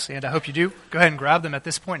And I hope you do. Go ahead and grab them at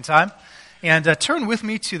this point in time. And turn with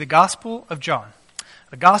me to the Gospel of John.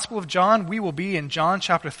 The Gospel of John, we will be in John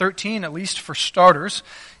chapter 13, at least for starters.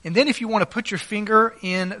 And then if you want to put your finger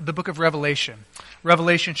in the book of Revelation,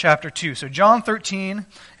 Revelation chapter 2. So John 13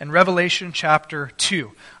 and Revelation chapter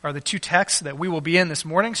 2 are the two texts that we will be in this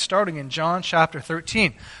morning, starting in John chapter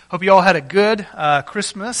 13. Hope you all had a good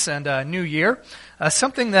Christmas and New Year.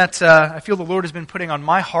 Something that I feel the Lord has been putting on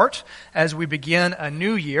my heart as we begin a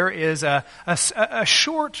new year is a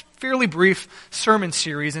short, fairly brief sermon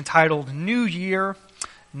series entitled New Year,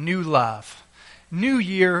 New Love. New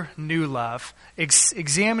Year, New Love.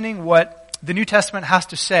 Examining what the New Testament has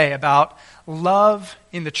to say about love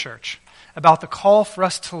in the church, about the call for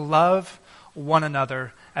us to love one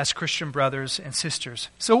another as Christian brothers and sisters.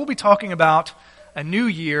 So we'll be talking about a new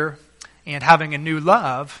year and having a new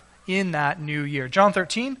love in that new year. John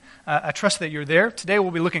 13, I trust that you're there. Today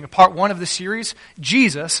we'll be looking at part 1 of the series,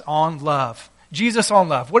 Jesus on Love. Jesus on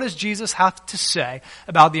Love. What does Jesus have to say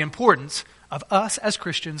about the importance of us as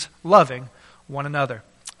Christians loving one another?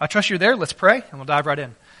 I trust you're there. Let's pray and we'll dive right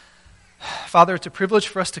in. Father, it's a privilege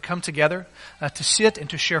for us to come together, to sit and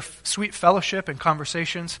to share sweet fellowship and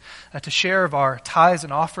conversations, to share of our tithes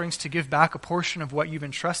and offerings, to give back a portion of what you've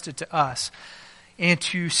entrusted to us, and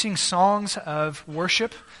to sing songs of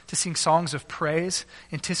worship, to sing songs of praise,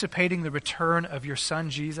 anticipating the return of your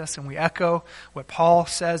Son, Jesus. And we echo what Paul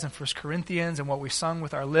says in 1 Corinthians and what we sung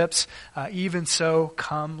with our lips. Even so,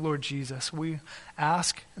 come, Lord Jesus. We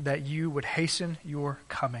ask that you would hasten your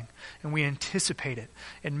coming, and we anticipate it.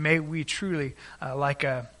 And may we truly, like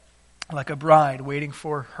a bride waiting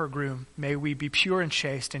for her groom, may we be pure and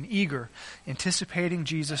chaste and eager, anticipating,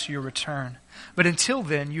 Jesus, your return. But until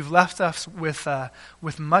then, you've left us with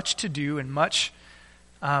much to do and much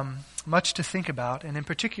to think about. And in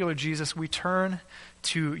particular, Jesus, we turn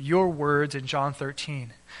to your words in John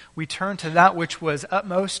 13. We turn to that which was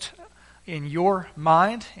utmost in your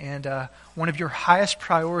mind and one of your highest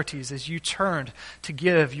priorities as you turned to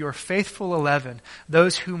give your faithful 11,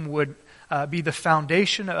 those whom would be the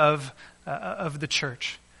foundation of the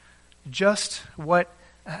church. Just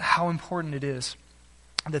how important it is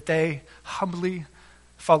that they humbly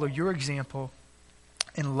follow your example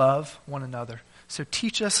and love one another. So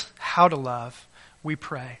teach us how to love, we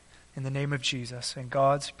pray, in the name of Jesus. And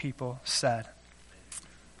God's people said,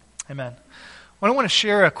 Amen. Well, I want to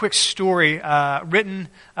share a quick story written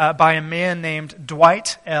by a man named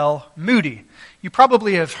Dwight L. Moody. You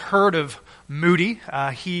probably have heard of Moody.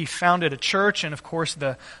 He founded a church and, of course,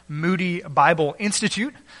 the Moody Bible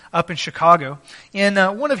Institute up in Chicago. In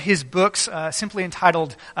one of his books, simply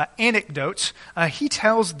entitled Anecdotes, he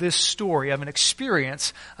tells this story of an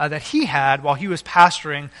experience that he had while he was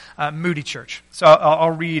pastoring Moody Church. So I'll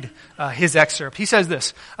read his excerpt. He says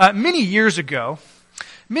this: Many years ago,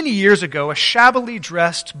 a shabbily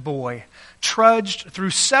dressed boy trudged through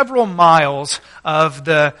several miles of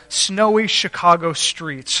the snowy Chicago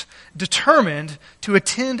streets, determined to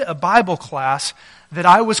attend a Bible class that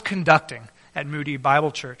I was conducting at Moody Bible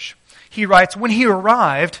Church. He writes, when he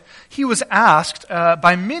arrived, he was asked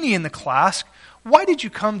by many in the class, "Why did you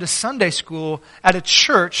come to Sunday school at a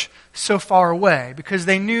church so far away?" Because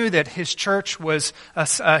they knew that his church was,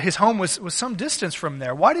 his home was some distance from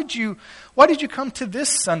there. Why did you come to this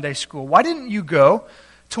Sunday school? Why didn't you go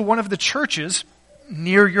to one of the churches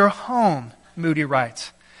near your home? Moody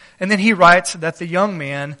writes. And then he writes that the young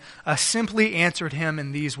man simply answered him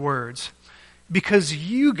in these words: "Because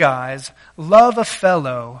you guys love a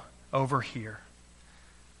fellow over here."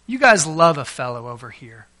 You guys love a fellow over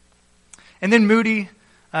here. And then Moody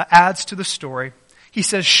adds to the story. He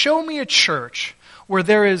says, "Show me a church where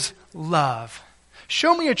there is love.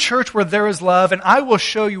 Show me a church where there is love, and I will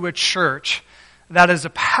show you a church that is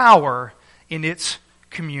a power in its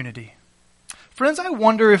community." Friends, I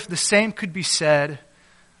wonder if the same could be said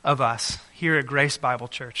of us here at Grace Bible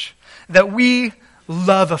Church, that we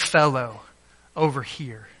love a fellow over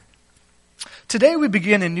here. Today we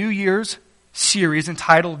begin a New Year's series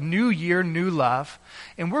entitled New Year, New Love,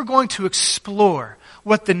 and we're going to explore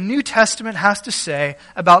what the New Testament has to say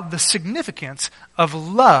about the significance of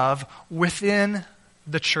love within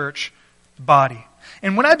the church body.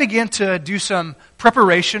 And when I began to do some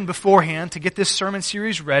preparation beforehand to get this sermon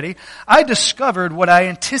series ready, I discovered what I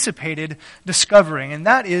anticipated discovering, and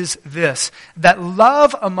that is this: that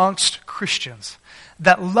love amongst Christians,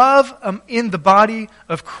 that love in the body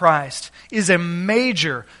of Christ is a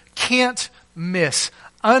major, can't miss,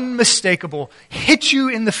 unmistakable, hit you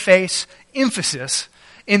in the face emphasis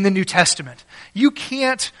in the New Testament. You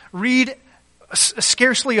can't read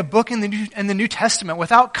scarcely a book in the New Testament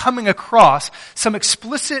without coming across some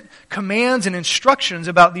explicit commands and instructions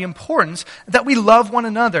about the importance that we love one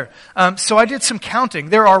another. So I did some counting.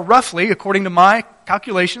 There are roughly, according to my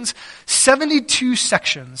calculations, 72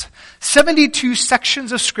 sections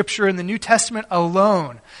of Scripture in the New Testament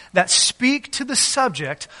alone that speak to the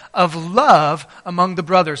subject of love among the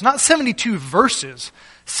brothers. Not 72 verses,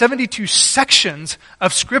 72 sections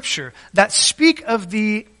of Scripture that speak of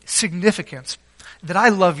the significance that I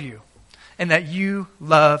love you and that you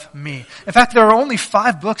love me. In fact, there are only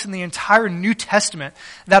 5 books in the entire New Testament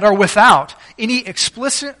that are without any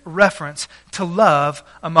explicit reference to love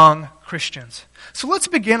among Christians. So let's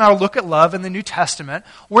begin our look at love in the New Testament,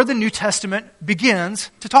 where the New Testament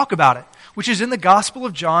begins to talk about it, which is in the Gospel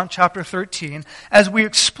of John, chapter 13, as we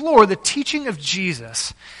explore the teaching of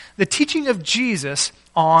Jesus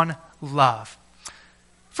on love.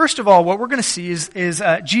 First of all, what we're going to see is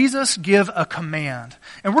Jesus give a command.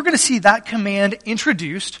 And we're going to see that command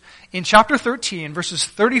introduced in chapter 13, verses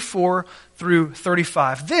 34 through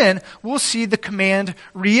 35. Then we'll see the command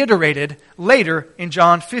reiterated later in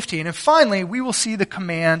John 15. And finally, we will see the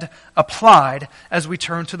command applied as we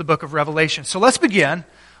turn to the book of Revelation. So let's begin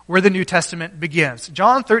where the New Testament begins.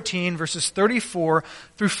 John 13, verses 34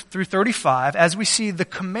 through 35, as we see the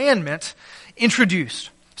commandment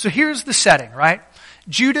introduced. So here's the setting, right?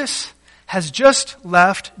 Judas has just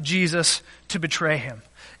left Jesus to betray him.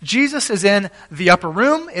 Jesus is in the upper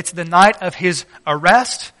room. It's the night of his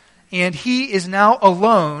arrest, and he is now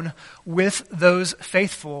alone with those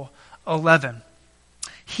faithful 11.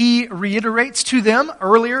 He reiterates to them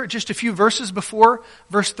earlier, just a few verses before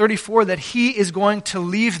verse 34, that he is going to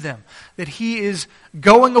leave them, that he is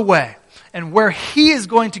going away. And where he is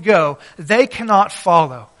going to go, they cannot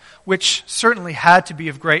follow, which certainly had to be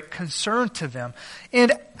of great concern to them.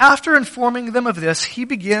 And after informing them of this, he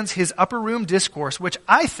begins his upper room discourse, which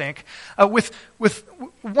I think, with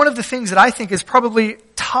one of the things that I think is probably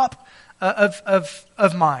top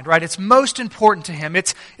of mind, right? It's most important to him.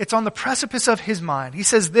 It's on the precipice of his mind. He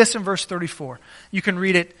says this in verse 34. You can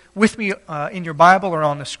read it with me in your Bible or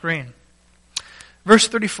on the screen. Verse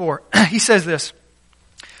 34, he says this,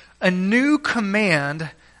 "A new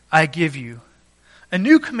command I give you. A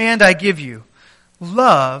new command I give you,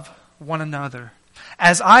 love one another.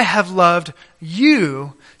 As I have loved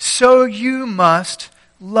you, so you must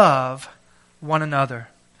love one another."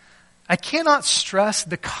 I cannot stress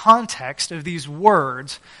the context of these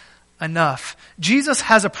words enough. Jesus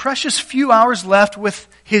has a precious few hours left with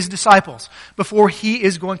his disciples before he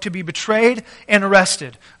is going to be betrayed and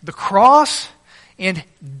arrested. The cross and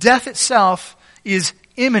death itself is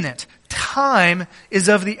imminent. Time is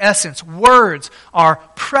of the essence. Words are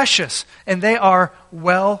precious and they are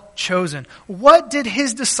well chosen. What did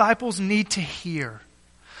his disciples need to hear?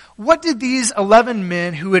 What did these 11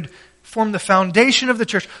 men who had formed the foundation of the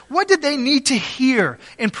church, what did they need to hear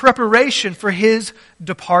in preparation for his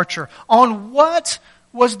departure? On what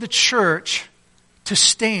was the church to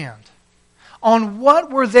stand? On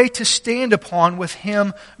what were they to stand upon with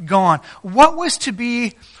him gone? What was to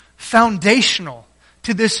be foundational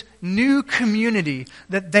to this new community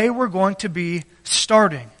that they were going to be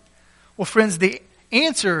starting? Well, friends, the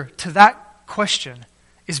answer to that question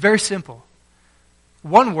is very simple.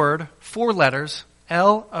 One word, 4 letters,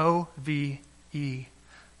 L-O-V-E.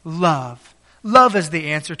 Love. Love is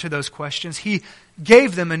the answer to those questions. He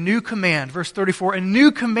gave them a new command. Verse 34, "A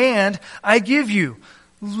new command I give you.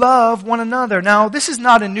 Love one another." Now, this is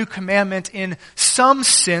not a new commandment in some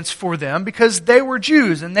sense for them because they were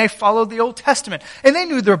Jews and they followed the Old Testament. And they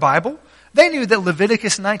knew their Bible. They knew that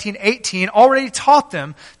Leviticus 19:18 already taught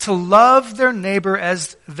them to love their neighbor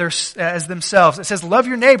as themselves. It says, love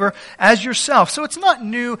your neighbor as yourself. So it's not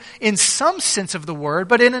new in some sense of the word,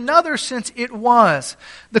 but in another sense it was.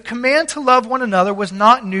 The command to love one another was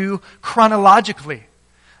not new chronologically.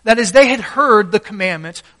 That is, they had heard the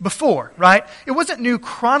commandment before, right? It wasn't new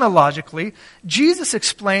chronologically. Jesus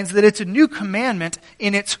explains that it's a new commandment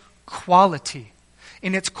in its quality.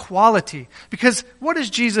 In its quality. Because what does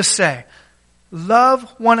Jesus say? Love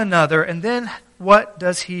one another. And then what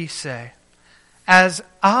does he say? As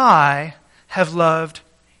I have loved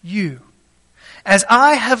you. As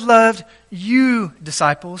I have loved you,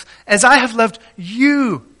 disciples. As I have loved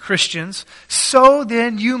you, Christians. So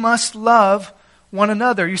then you must love one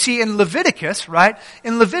another. You see, in Leviticus, right?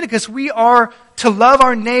 In Leviticus, we are to love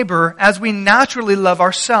our neighbor as we naturally love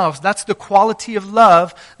ourselves. That's the quality of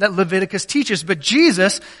love that Leviticus teaches. But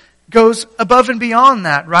Jesus goes above and beyond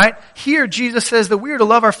that, right? Here, Jesus says that we are to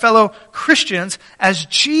love our fellow Christians as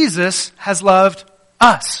Jesus has loved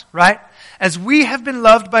us, right? As we have been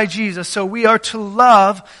loved by Jesus, so we are to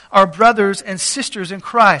love our brothers and sisters in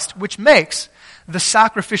Christ, which makes the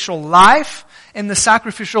sacrificial life and the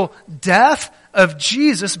sacrificial death of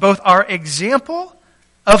Jesus both our example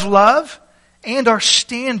of love and our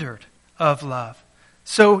standard of love.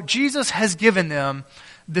 So Jesus has given them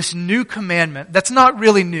this new commandment that's not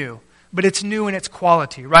really new, but it's new in its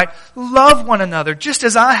quality, right? Love one another just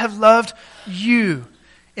as I have loved you.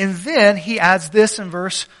 And then he adds this in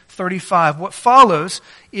verse 35. What follows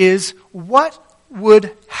is what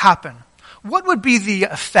would happen? What would be the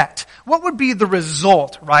effect? What would be the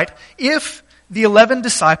result, right? If the 11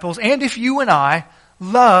 disciples and if you and I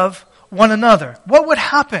love one another, what would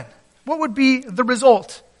happen? What would be the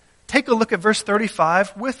result? Take a look at verse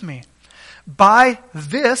 35 with me. By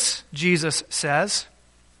this, Jesus says,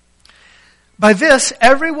 by this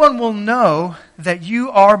everyone will know that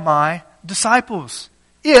you are my disciples,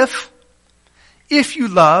 if you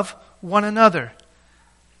love one another.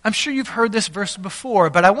 I'm sure you've heard this verse before,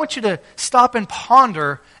 but I want you to stop and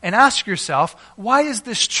ponder and ask yourself, why is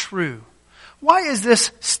this true? Why is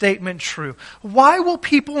this statement true? Why will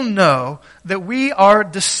people know that we are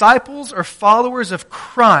disciples or followers of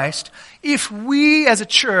Christ if we as a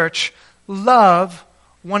church love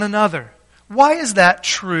one another? Why is that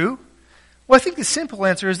true? Well, I think the simple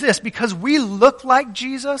answer is this: because we look like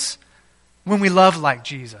Jesus when we love like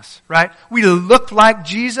Jesus, right? We look like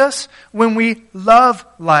Jesus when we love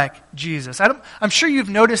like Jesus. I'm sure you've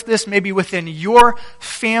noticed this maybe within your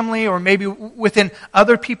family or maybe within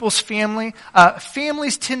other people's family.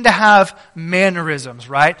 Families tend to have mannerisms,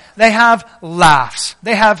 right? They have laughs.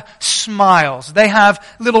 They have smiles. They have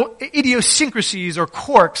little idiosyncrasies or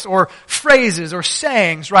quirks or phrases or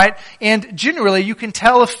sayings, right? And generally you can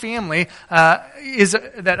tell a family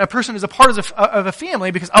that a person is a part of a family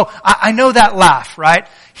because, I know that laugh, right?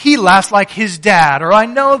 He laughs like his dad, or I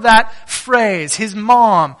know that phrase. His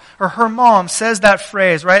mom or her mom says that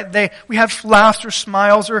phrase, right? We have laughs or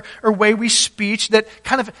smiles or way we speech that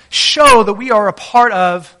kind of show that we are a part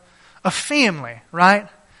of a family, right?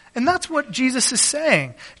 And that's what Jesus is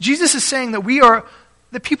saying. Jesus is saying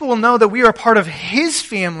that people will know that we are a part of His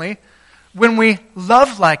family when we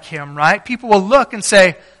love like Him, right? People will look and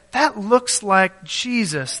say, that looks like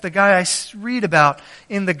Jesus, the guy I read about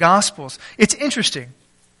in the Gospels. It's interesting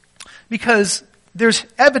because there's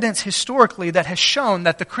evidence historically that has shown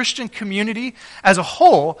that the Christian community as a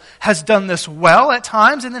whole has done this well at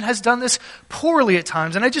times and then has done this poorly at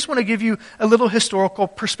times. And I just want to give you a little historical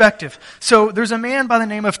perspective. So there's a man by the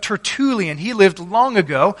name of Tertullian. He lived long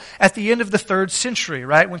ago at the end of the 3rd century,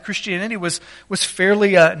 right, when Christianity was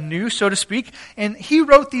fairly new, so to speak. And he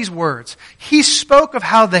wrote these words. He spoke of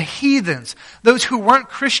how the heathens, those who weren't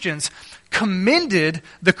Christians, commended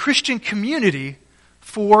the Christian community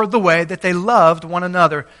for the way that they loved one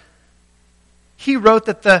another. He wrote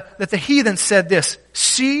that the heathen said this: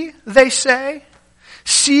 see, they say,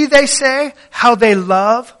 how they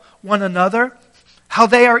love one another, how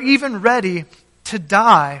they are even ready to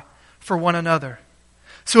die for one another.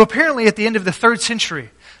 So apparently at the end of the 3rd century,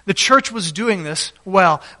 the church was doing this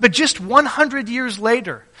well. But just 100 years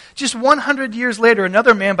later,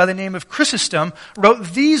 another man by the name of Chrysostom wrote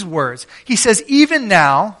these words. He says, even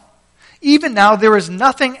now there is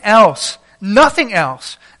nothing else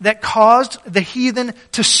that caused the heathen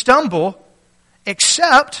to stumble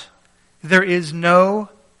except there is no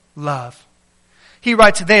love. He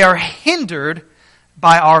writes, they are hindered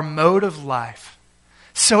by our mode of life.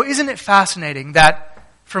 So isn't it fascinating that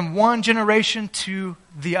from one generation to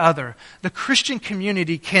the other, the Christian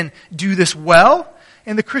community can do this well,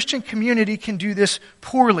 and the Christian community can do this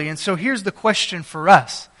poorly. And so here's the question for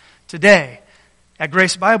us today at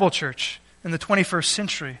Grace Bible Church in the 21st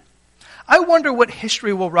century. I wonder what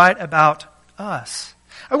history will write about us.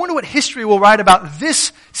 I wonder what history will write about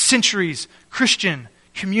this century's Christian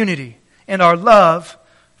community and our love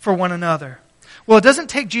for one another. Well, it doesn't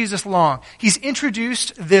take Jesus long. He's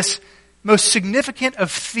introduced this most significant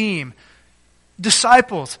of theme.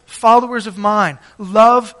 Disciples, followers of mine,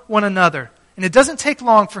 love one another. And it doesn't take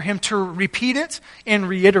long for him to repeat it and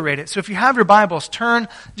reiterate it. So if you have your Bibles, turn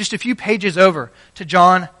just a few pages over to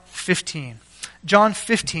John 15. John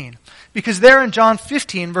 15. Because there in John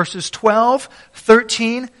 15, verses 12,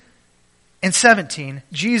 13, and 17,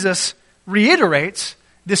 Jesus reiterates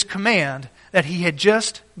this command that he had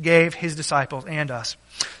just gave his disciples and us.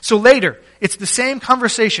 So later, it's the same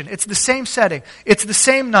conversation, it's the same setting, it's the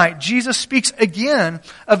same night. Jesus speaks again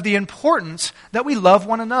of the importance that we love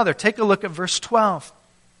one another. Take a look at verse 12.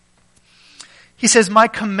 He says, my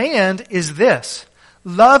command is this: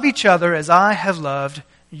 love each other as I have loved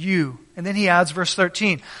you. And then he adds verse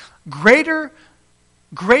 13, greater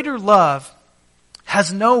Greater love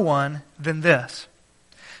has no one than this,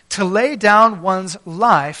 to lay down one's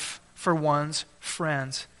life for one's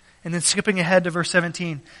friends. And then skipping ahead to verse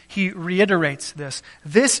 17, he reiterates this.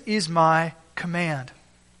 This is my command.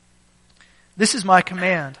 This is my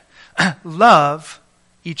command. Love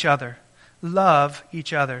each other. Love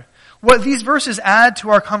each other. What these verses add to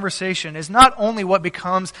our conversation is not only what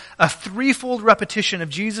becomes a threefold repetition of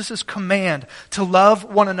Jesus' command to love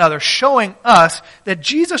one another, showing us that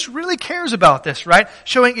Jesus really cares about this, right?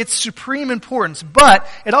 Showing its supreme importance. But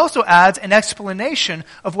it also adds an explanation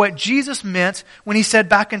of what Jesus meant when he said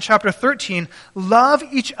back in chapter 13, love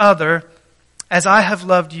each other as I have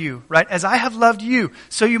loved you, right? As I have loved you,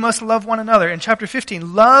 so you must love one another. In chapter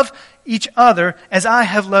 15, love each other as I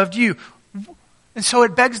have loved you. And so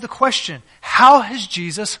it begs the question, how has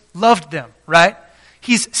Jesus loved them, right?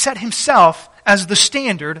 He's set himself as the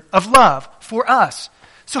standard of love for us.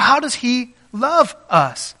 So how does he love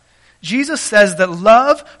us? Jesus says that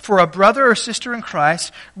love for a brother or sister in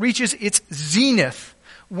Christ reaches its zenith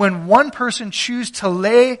when one person chooses to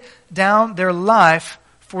lay down their life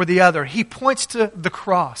for the other. He points to the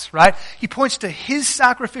cross, right? He points to his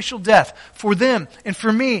sacrificial death for them and for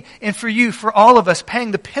me and for you, for all of us,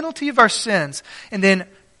 paying the penalty of our sins, and then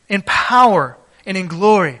in power and in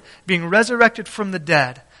glory, being resurrected from the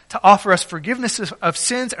dead to offer us forgiveness of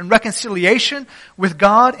sins and reconciliation with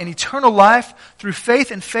God and eternal life through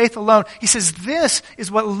faith and faith alone. He says this is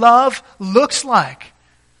what love looks like.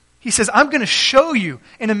 He says, I'm going to show you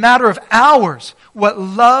in a matter of hours what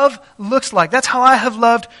love looks like. That's how I have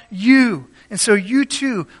loved you. And so you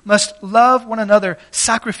too must love one another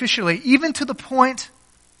sacrificially, even to the point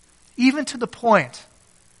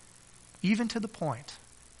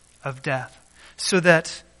of death, so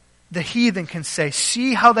that the heathen can say,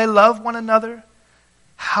 see how they love one another,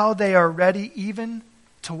 how they are ready even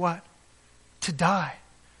to what? To die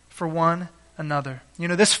for one another. You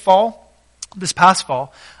know, this past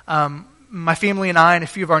fall, my family and I and a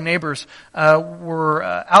few of our neighbors were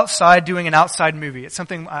outside doing an outside movie. It's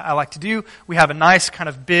something I like to do. We have a nice kind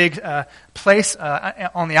of big place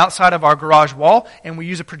on the outside of our garage wall, and we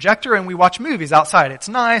use a projector and we watch movies outside. It's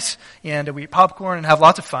nice, and we eat popcorn and have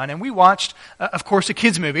lots of fun. And we watched, of course, a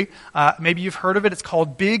kids movie. Maybe you've heard of it. It's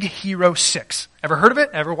called Big Hero 6. Ever heard of it?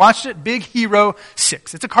 Ever watched it? Big Hero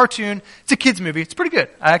 6. It's a cartoon. It's a kids movie. It's pretty good.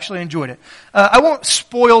 I actually enjoyed it. I won't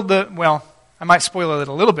spoil I might spoil it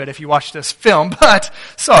a little bit if you watch this film, but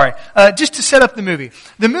sorry. Just to set up the movie.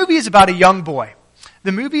 The movie is about a young boy.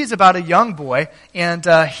 And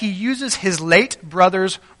he uses his late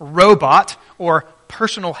brother's robot, or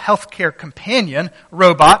personal healthcare companion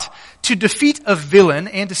robot, to defeat a villain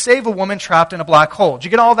and to save a woman trapped in a black hole. Did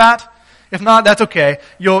you get all that? If not, that's okay.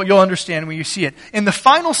 You'll understand when you see it. In the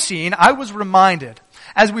final scene, I was reminded,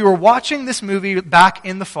 as we were watching this movie back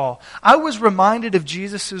in the fall, I was reminded of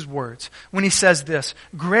Jesus' words when he says this,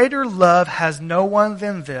 greater love has no one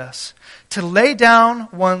than this, to lay down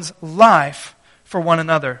one's life for one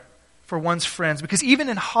another, for one's friends. Because even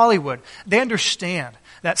in Hollywood, they understand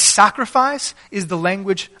that sacrifice is the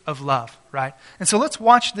language of love, right? And so let's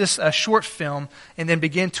watch this short film and then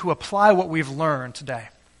begin to apply what we've learned today.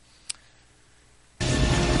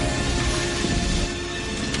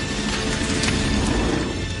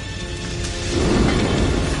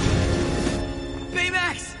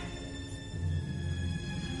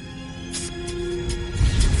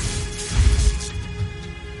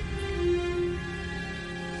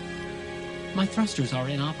 My thrusters are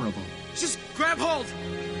inoperable. Just grab hold!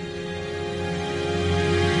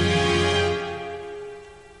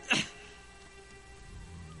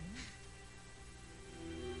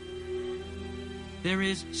 There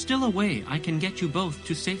is still a way I can get you both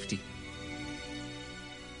to safety.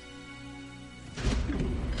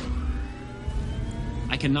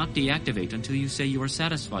 I cannot deactivate until you say you are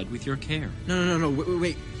satisfied with your care. No,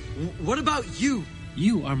 wait. What about you?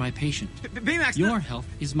 You are my patient. Baymax, your health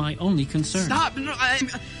is my only concern. Stop! No, I'm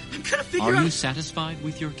gonna figure out... Are you satisfied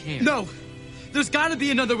with your care? No! There's gotta be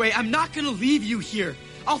another way. I'm not gonna leave you here.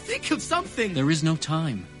 I'll think of something. There is no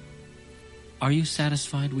time. Are you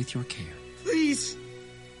satisfied with your care? Please.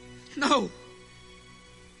 No.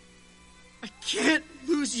 I can't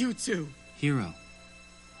lose you two. Hero,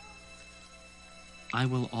 I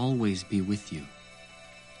will always be with you.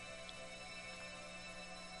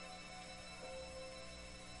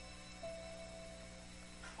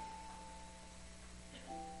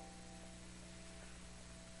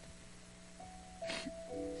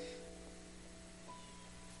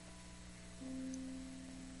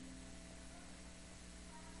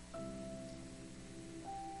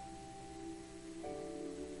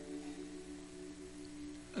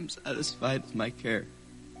 I'm satisfied with my care.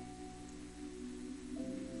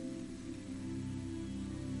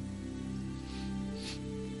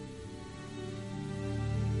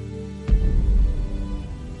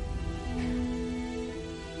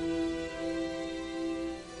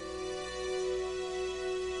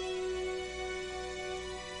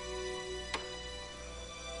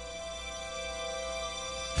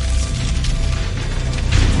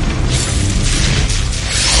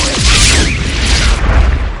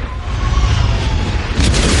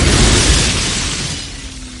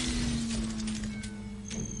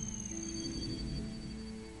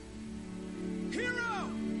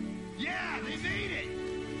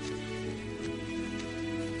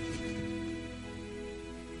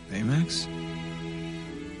 Baymax?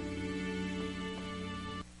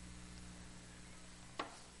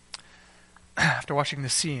 After watching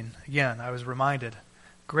this scene, again, I was reminded,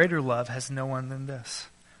 greater love has no one than this,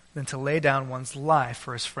 than to lay down one's life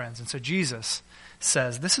for his friends. And so Jesus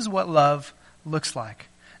says, this is what love looks like.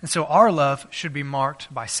 And so our love should be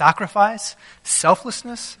marked by sacrifice,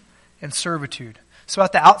 selflessness, and servitude. So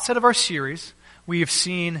at the outset of our series, we have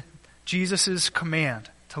seen Jesus' command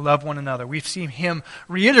to love one another. We've seen him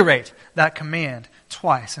reiterate that command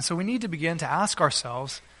twice. And so we need to begin to ask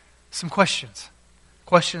ourselves some questions.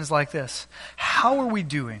 Questions like this. How are we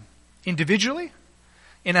doing individually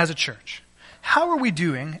and as a church? How are we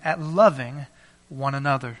doing at loving one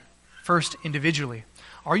another? First, individually.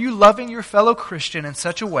 Are you loving your fellow Christian in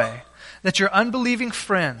such a way that your unbelieving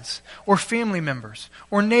friends or family members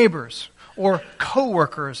or neighbors or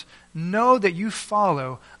co-workers know that you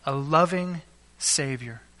follow a loving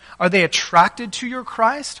Savior? Are they attracted to your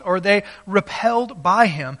Christ, or are they repelled by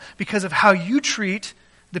him because of how you treat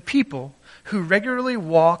the people who regularly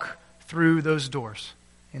walk through those doors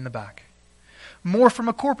in the back? More from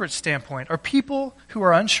a corporate standpoint, are people who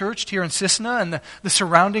are unchurched here in Cisna and the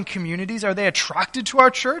surrounding communities, are they attracted to our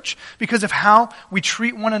church because of how we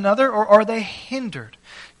treat one another, or are they hindered?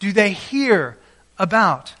 Do they hear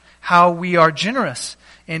about how we are generous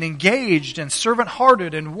and engaged and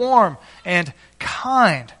servant-hearted and warm and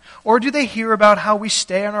kind? Or do they hear about how we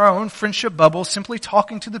stay in our own friendship bubble, simply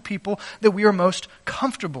talking to the people that we are most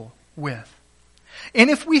comfortable with? And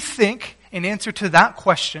if we think, in answer to that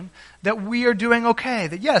question, that we are doing okay,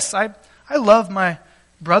 that yes, I love my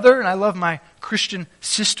brother and I love my Christian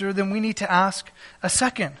sister, then we need to ask a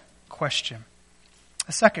second question.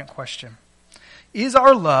 A second question. Is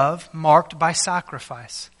our love marked by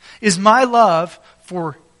sacrifice? Is my love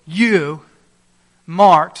for you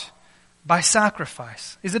marked by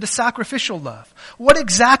sacrifice? Is it a sacrificial love? What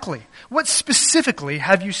specifically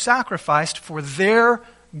have you sacrificed for their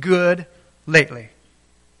good lately?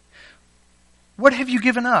 What have you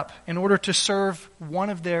given up in order to serve one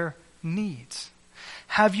of their needs?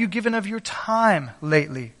 Have you given of your time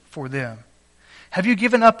lately for them? Have you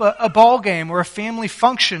given up a ball game or a family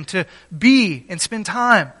function to be and spend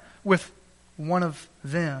time with one of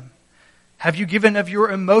them? Have you given of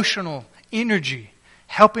your emotional energy,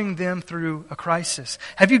 helping them through a crisis?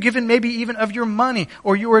 Have you given maybe even of your money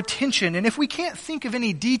or your attention? And if we can't think of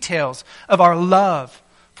any details of our love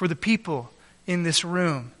for the people in this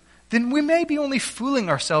room, then we may be only fooling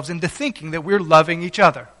ourselves into thinking that we're loving each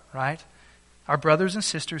other, right? Our brothers and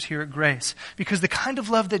sisters here at Grace. Because the kind of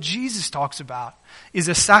love that Jesus talks about is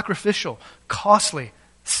a sacrificial, costly,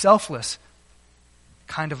 selfless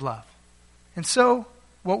kind of love. And so,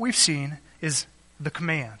 what we've seen is the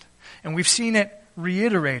command. And we've seen it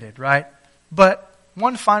reiterated, right? But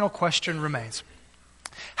one final question remains.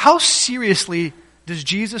 How seriously does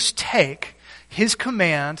Jesus take his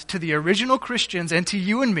command to the original Christians and to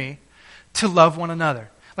you and me to love one another?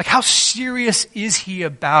 Like, how serious is he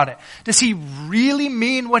about it? Does he really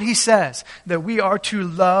mean what he says, that we are to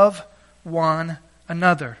love one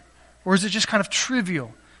another? Or is it just kind of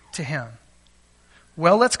trivial to him?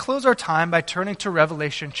 Well, let's close our time by turning to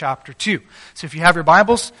Revelation chapter 2. So if you have your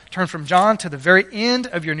Bibles, turn from John to the very end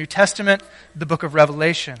of your New Testament, the book of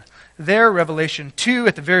Revelation. There, Revelation 2,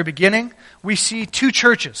 at the very beginning, we see two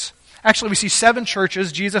churches. Actually, we see 7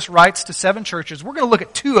 churches. Jesus writes to 7 churches. We're going to look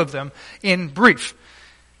at 2 of them in brief.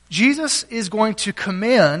 Jesus is going to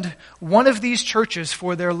commend one of these churches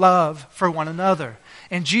for their love for one another.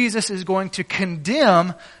 And Jesus is going to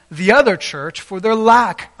condemn the other church for their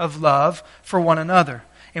lack of love for one another.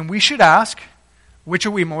 And we should ask, which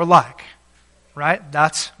are we more like? Right?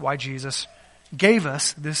 That's why Jesus gave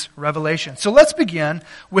us this revelation. So let's begin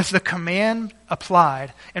with the command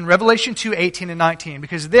applied in Revelation 2:18 and 19.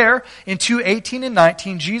 Because there, in 2:18 and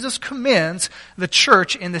 19, Jesus commends the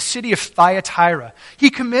church in the city of Thyatira. He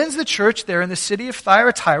commends the church there in the city of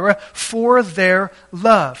Thyatira for their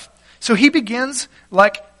love. So he begins,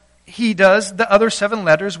 like he does the other 7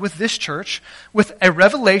 letters with this church, with a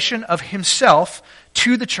revelation of himself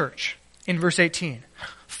to the church in verse 18.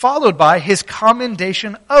 Followed by his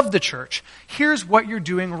commendation of the church. Here's what you're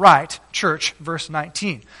doing right, church, verse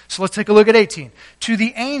 19. So let's take a look at 18. To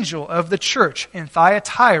the angel of the church in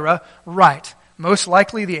Thyatira, write. Most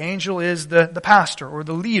likely the angel is the pastor or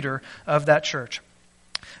the leader of that church.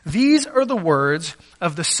 These are the words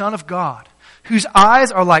of the Son of God, whose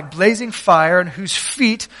eyes are like blazing fire and whose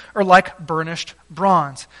feet are like burnished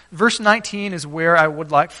bronze. Verse 19 is where I would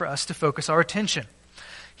like for us to focus our attention.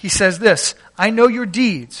 He says this, I know your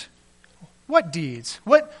deeds. What deeds?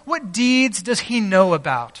 What deeds does he know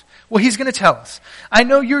about? Well, he's going to tell us. I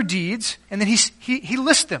know your deeds, and then he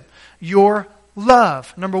lists them. Your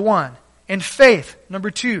love, number 1. And faith, number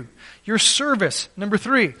 2. Your service, number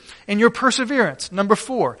 3. And your perseverance, number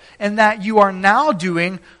 4. And that you are now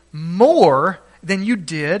doing more than you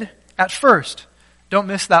did at first. Don't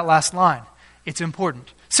miss that last line. It's important.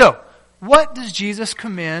 So, what does Jesus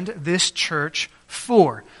commend this church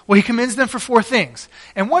for? Well, he commends them for 4 things.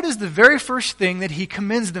 And what is the very first thing that he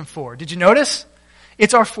commends them for? Did you notice?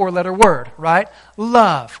 It's our 4-letter word, right?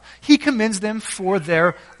 Love. He commends them for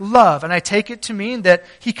their love. And I take it to mean that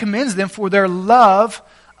he commends them for their love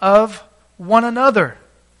of one another.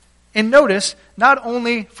 And notice, not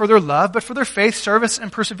only for their love, but for their faith, service,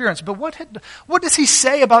 and perseverance. But what does he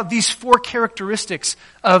say about these 4 characteristics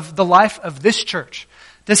of the life of this church?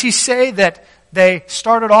 Does he say that they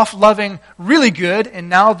started off loving really good and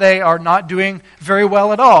now they are not doing very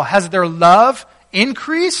well at all? Has their love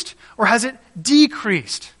increased or has it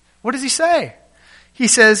decreased? What does he say? He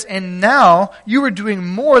says, and now you are doing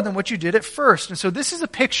more than what you did at first. And so this is a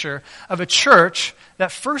picture of a church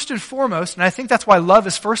that first and foremost, and I think that's why love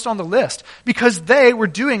is first on the list, because they were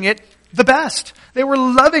doing it the best. They were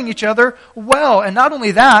loving each other well. And not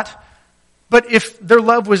only that, but if their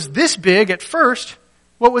love was this big at first,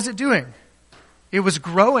 what was it doing? It was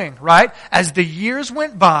growing, right? As the years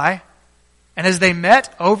went by, and as they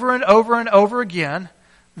met over and over and over again,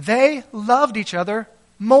 they loved each other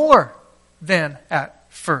more than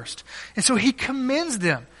at first. And so he commends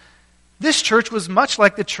them. This church was much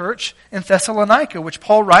like the church in Thessalonica, which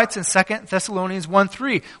Paul writes in 2 Thessalonians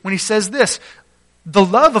 1:3, when he says this, the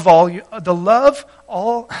love all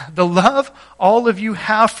of you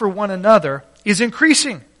have for one another is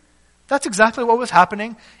increasing. That's exactly what was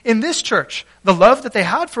happening in this church. The love that they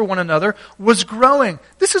had for one another was growing.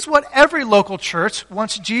 This is what every local church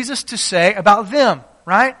wants Jesus to say about them,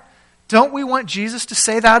 right? Don't we want Jesus to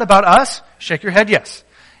say that about us? Shake your head, yes.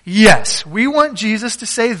 Yes, we want Jesus to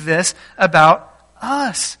say this about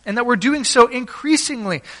us, and that we're doing so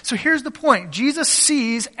increasingly. So here's the point. Jesus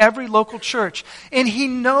sees every local church, and he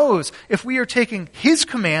knows if we are taking his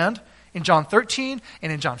command in John 13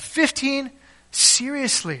 and in John 15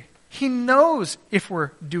 seriously. He knows if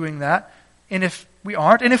we're doing that, and if we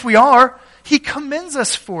aren't. And if we are, he commends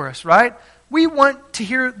us for us, right? We want to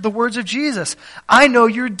hear the words of Jesus. I know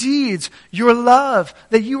your deeds, your love,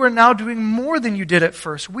 that you are now doing more than you did at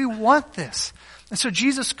first. We want this. And so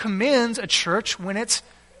Jesus commends a church when it's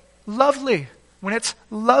lovely, when it's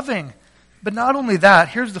loving. But not only that,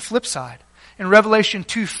 here's the flip side. In Revelation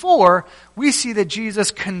 2:4, we see that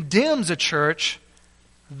Jesus condemns a church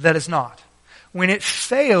that is not, when it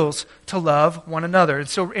fails to love one another. And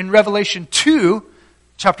so in Revelation 2,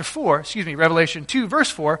 Revelation 2,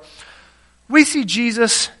 verse 4, we see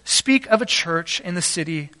Jesus speak of a church in the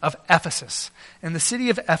city of Ephesus. In the city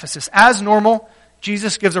of Ephesus, as normal,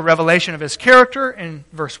 Jesus gives a revelation of his character in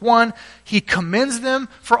verse 1. He commends them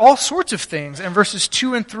for all sorts of things in verses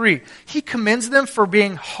 2 and 3. He commends them for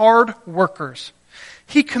being hard workers.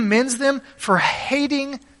 He commends them for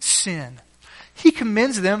hating sin. He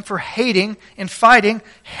commends them for hating and fighting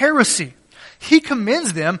heresy. He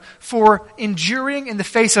commends them for enduring in the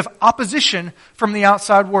face of opposition from the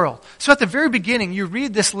outside world. So at the very beginning, you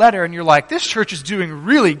read this letter and you're like, this church is doing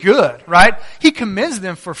really good, right? He commends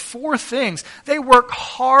them for 4 things. They work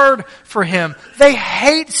hard for him. They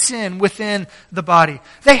hate sin within the body.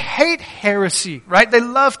 They hate heresy, right? They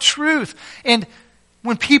love truth. And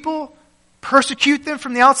when people persecute them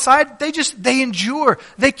from the outside, they endure.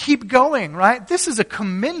 They keep going, right? This is a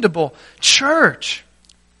commendable church.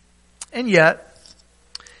 And yet,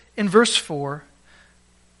 in verse 4,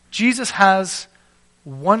 Jesus has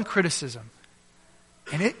one criticism,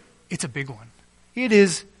 and it's a big one. It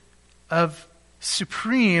is of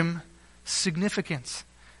supreme significance.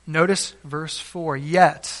 Notice verse 4,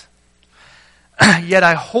 yet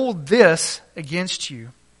I hold this against you.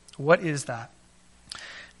 What is that?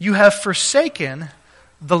 You have forsaken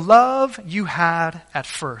the love you had at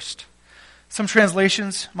first. Some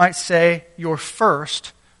translations might say your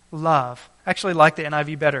first love. I actually like the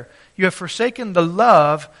NIV better. You have forsaken the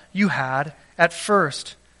love you had at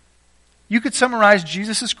first. You could summarize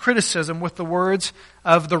Jesus' criticism with the words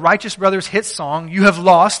of the Righteous Brothers hit song, you have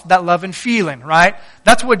lost that love and feeling, right?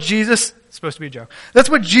 That's what Jesus, it's supposed to be a joke. That's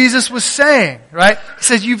what Jesus was saying, right? He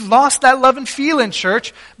says, you've lost that love and feeling,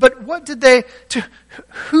 church. But who did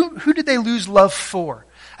they lose love for?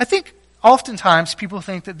 I think oftentimes people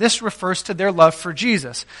think that this refers to their love for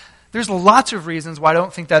Jesus. There's lots of reasons why I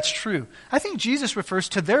don't think that's true. I think Jesus refers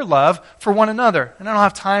to their love for one another. And I don't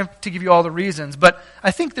have time to give you all the reasons, but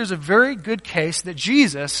I think there's a very good case that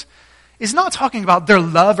Jesus is not talking about their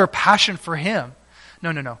love or passion for him.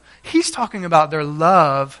 No. He's talking about their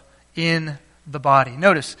love in the body.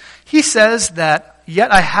 Notice, he says that,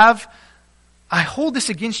 yet I hold this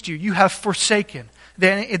against you. You have forsaken, the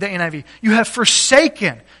NIV, you have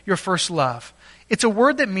forsaken your first love. It's a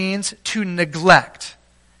word that means to neglect,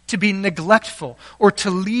 to be neglectful, or to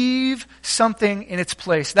leave something in its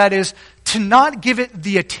place. That is, to not give it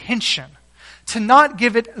the attention, to not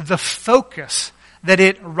give it the focus that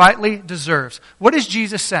it rightly deserves. What is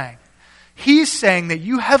Jesus saying? He's saying that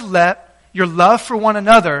you have let your love for one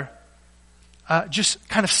another just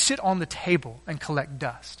kind of sit on the table and collect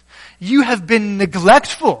dust. You have been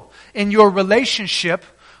neglectful in your relationship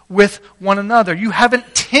with one another. You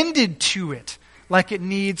haven't tended to it like it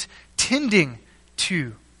needs tending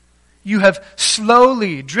to. You have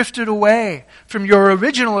slowly drifted away from your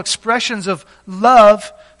original expressions of love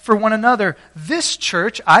for one another. This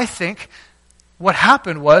church, I think, what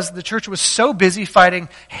happened was the church was so busy fighting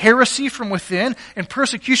heresy from within and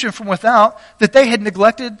persecution from without that they had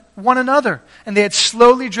neglected one another and they had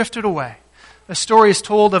slowly drifted away. A story is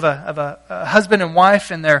told of a husband and wife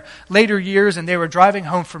in their later years, and they were driving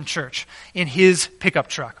home from church in his pickup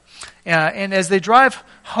truck. And as they drive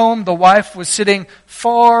home, the wife was sitting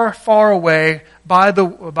far, far away by the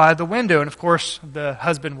window. And of course, the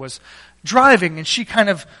husband was driving, and she kind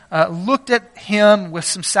of looked at him with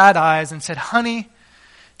some sad eyes and said, "Honey,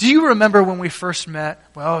 do you remember when we first met?"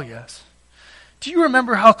 "Well, yes." "Do you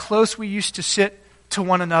remember how close we used to sit to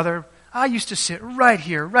one another? I used to sit right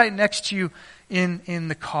here, right next to you in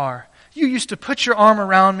the car. You used to put your arm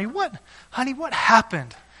around me. Honey, what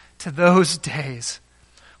happened to those days?"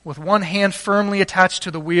 With one hand firmly attached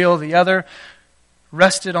to the wheel, the other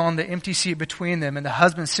rested on the empty seat between them, and the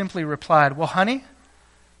husband simply replied, "Well, honey,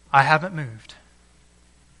 I haven't moved."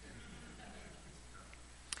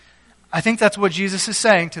 I think that's what Jesus is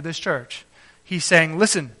saying to this church. He's saying,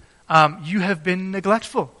 listen, you have been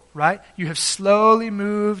neglectful, right? You have slowly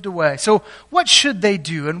moved away. So what should they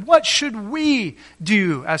do? And what should we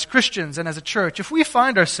do as Christians and as a church if we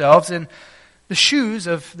find ourselves in the shoes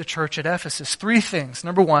of the church at Ephesus? 3 things.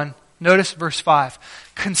 Number 1, notice verse 5.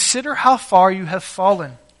 Consider how far you have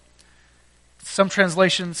fallen. Some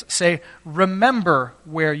translations say, remember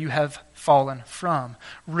where you have fallen from.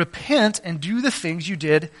 Repent and do the things you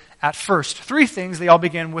did at first. 3 things, they all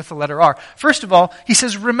begin with the letter R. First of all, he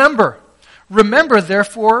says, remember. Remember,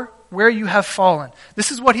 therefore, where you have fallen.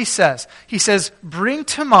 This is what he says. He says, bring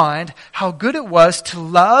to mind how good it was to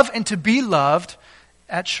love and to be loved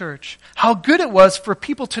at church. How good it was for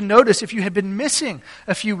people to notice if you had been missing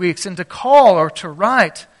a few weeks and to call or to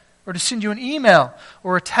write or to send you an email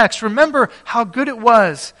or a text. Remember how good it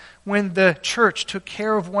was when the church took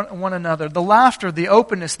care of one another. The laughter, the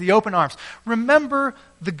openness, the open arms. Remember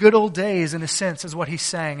the good old days, in a sense, is what he's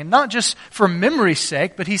saying. And not just for memory's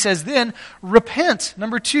sake, but he says then, repent.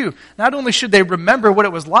 Number 2, not only should they remember what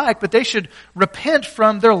it was like, but they should repent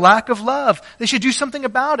from their lack of love. They should do something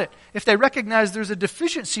about it. If they recognize there's a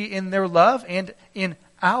deficiency in their love and in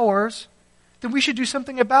ours, then we should do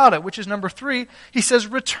something about it, which is number 3. He says,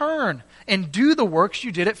 return and do the works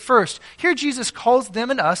you did at first. Here Jesus calls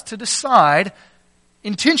them and us to decide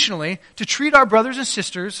intentionally to treat our brothers and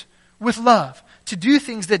sisters with love, to do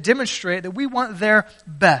things that demonstrate that we want their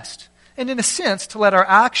best, and in a sense, to let our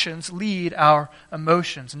actions lead our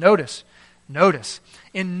emotions. Notice,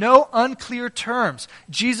 in no unclear terms,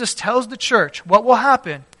 Jesus tells the church what will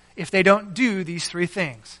happen if they don't do these 3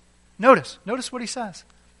 things. Notice what he says.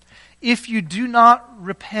 If you do not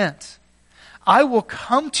repent, I will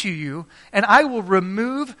come to you and I will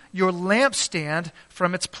remove your lampstand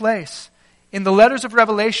from its place. In the letters of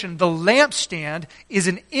Revelation, the lampstand is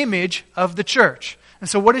an image of the church. And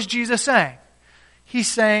so what is Jesus saying?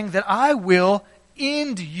 He's saying that I will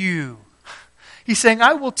end you. He's saying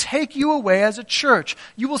I will take you away as a church.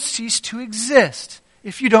 You will cease to exist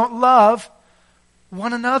if you don't love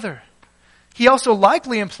one another. He also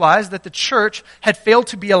likely implies that the church had failed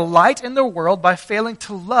to be a light in the world by failing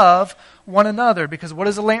to love one another. Because what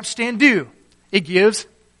does a lampstand do? It gives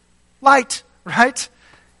light, right?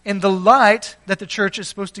 And the light that the church is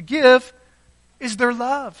supposed to give is their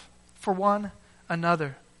love for one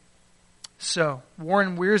another. So,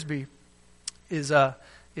 Warren Wiersbe is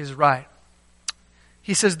right.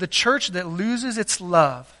 He says the church that loses its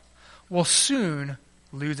love will soon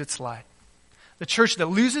lose its light. The church that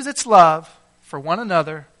loses its love for one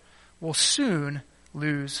another will soon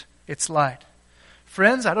lose its light.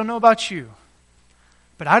 Friends, I don't know about you,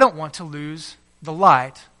 but I don't want to lose the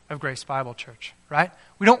light of Grace Bible Church, right?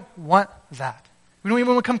 We don't want that. We don't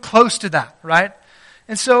even want to come close to that, right?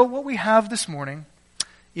 And so what we have this morning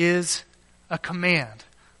is a command.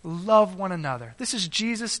 love one another. This is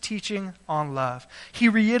Jesus teaching on love. He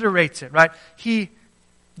reiterates it, right? He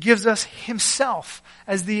gives us himself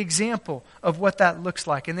as the example of what that looks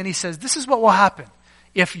like. And then he says, this is what will happen.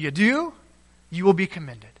 If you do, you will be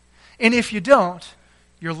commended. And if you don't,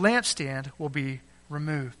 your lampstand will be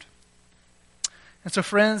removed. And so,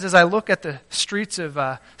 friends, as I look at the streets of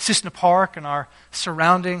Cissna Park and our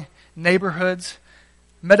surrounding neighborhoods,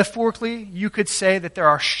 metaphorically, you could say that there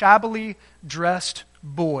are shabbily dressed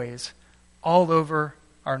boys all over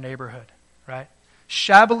our neighborhood, right?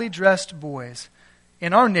 Shabbily dressed boys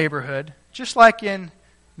in our neighborhood, just like in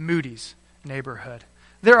Moody's neighborhood.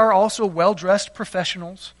 There are also well-dressed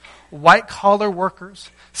professionals, white-collar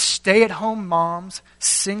workers, stay-at-home moms,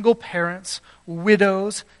 single parents,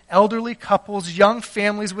 widows, elderly couples, young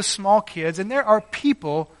families with small kids, and there are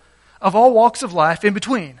people of all walks of life in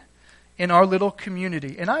between in our little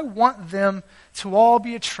community. And I want them to all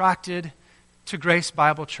be attracted to Grace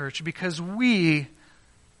Bible Church because we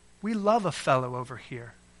love a fellow over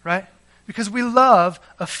here, right? Because we love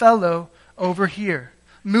a fellow over here.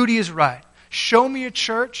 Moody is right. Show me a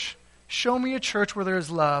church where there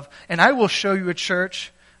is love, and I will show you a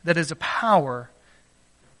church that is a power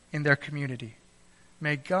in their community.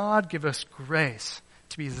 May God give us grace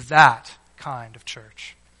to be that kind of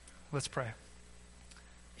church. Let's pray.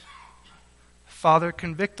 Father,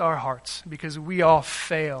 convict our hearts because we all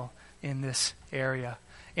fail in this area,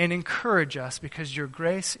 and encourage us because your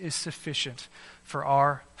grace is sufficient for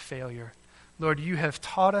our failure. Lord, you have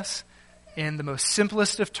taught us in the most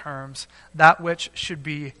simplest of terms that which should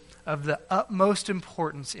be of the utmost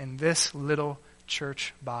importance in this little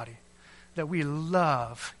church body. That we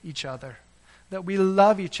love each other. That we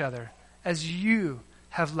love each other as you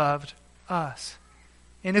have loved us.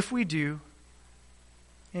 And if we do,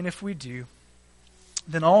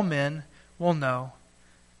 then all men will know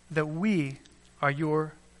that we are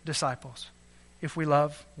your disciples if we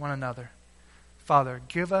love one another. Father,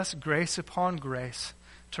 give us grace upon grace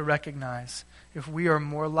to recognize if we are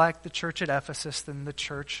more like the church at Ephesus than the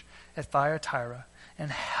church at Thyatira. And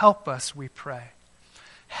help us, we pray.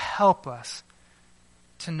 Help us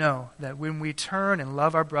to know that when we turn and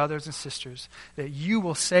love our brothers and sisters, that you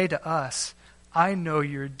will say to us, I know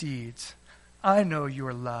your deeds. I know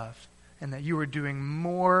your love. And that you are doing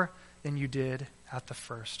more than you did at the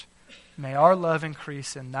first. May our love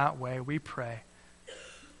increase in that way, we pray.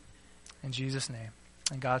 In Jesus' name.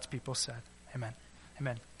 And God's people said, amen.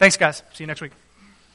 Amen. Thanks, guys. See you next week.